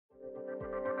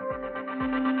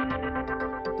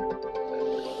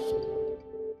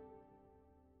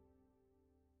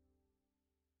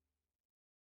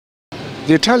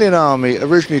The Italian Army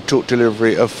originally took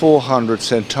delivery of 400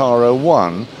 Centauro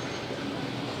I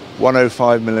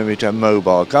 105mm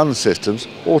mobile gun systems,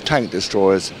 or tank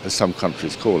destroyers as some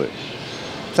countries call it.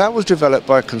 That was developed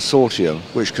by a consortium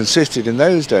which consisted in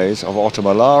those days of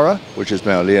Lara, which is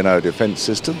now Leonardo Defense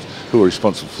Systems, who are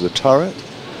responsible for the turret,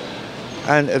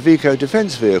 and Indo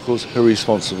Defence vehicles, who are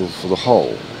responsible for the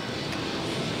hull.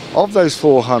 Of those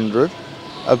 400,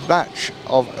 a batch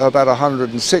of about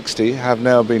 160 have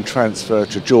now been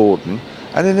transferred to Jordan,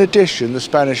 and in addition the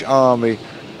Spanish Army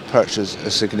purchased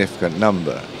a significant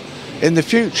number. In the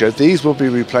future these will be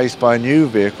replaced by a new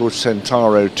vehicle,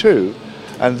 Centauro II,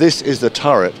 and this is the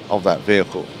turret of that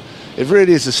vehicle. It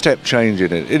really is a step change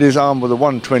in it. It is armed with a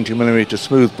 120mm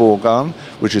smoothbore gun,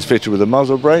 which is fitted with a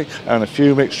muzzle brake and a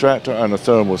fume extractor and a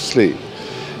thermal sleeve.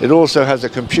 It also has a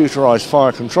computerised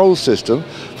fire control system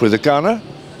with a gunner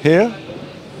here.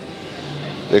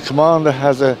 The commander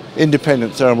has an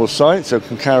independent thermal sight, so it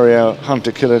can carry out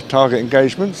hunter-killer target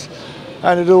engagements.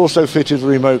 And it also fitted a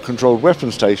remote-controlled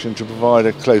weapon station to provide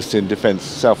a close-in defence,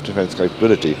 self-defence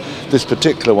capability. This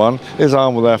particular one is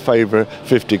armed with our favourite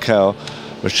 50 cal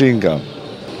machine gun.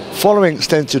 Following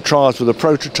extensive trials with a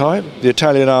prototype, the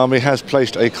Italian Army has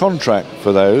placed a contract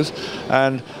for those,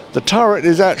 and the turret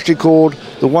is actually called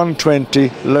the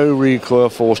 120 Low Recoil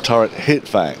Force Turret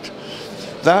HITFACT.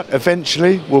 That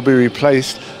eventually will be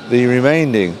replaced the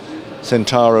remaining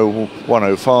Centauro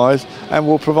 105s and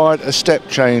will provide a step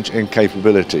change in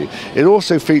capability. It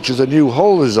also features a new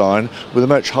hull design with a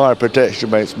much higher protection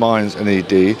against mines and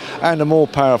ED and a more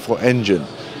powerful engine.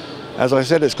 As I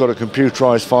said, it's got a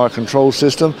computerised fire control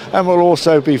system and will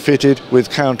also be fitted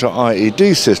with counter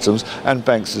IED systems and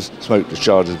banks of smoke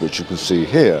discharges, which you can see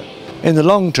here. In the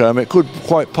long term, it could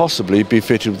quite possibly be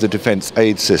fitted with the defence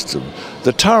aid system.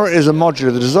 The turret is a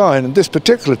modular design, and this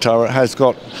particular turret has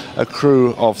got a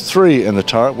crew of 3 in the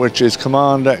turret, which is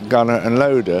commander, gunner and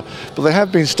loader. But there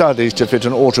have been studies to fit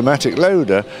an automatic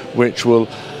loader, which will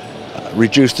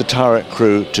reduce the turret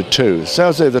crew to 2.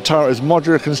 So the turret is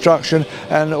modular construction,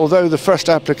 and although the first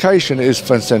application is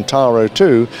for Centauro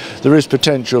II, there is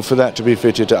potential for that to be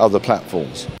fitted to other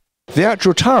platforms. The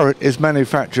actual turret is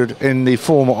manufactured in the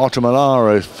former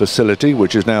Lara facility,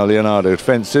 which is now Leonardo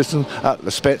Defense Systems, at La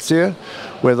Spezia,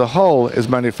 where the hull is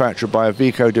manufactured by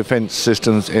Indo Defence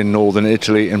Systems in northern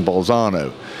Italy in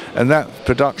Bolzano. And that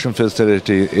production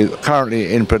facility is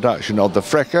currently in production of the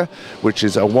Freca, which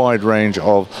is a wide range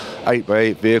of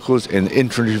 8x8 vehicles in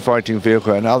infantry fighting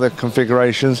vehicle and other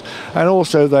configurations, and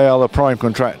also they are the prime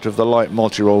contractor of the light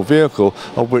multi-role vehicle,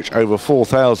 of which over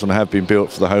 4,000 have been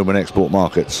built for the home and export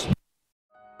markets.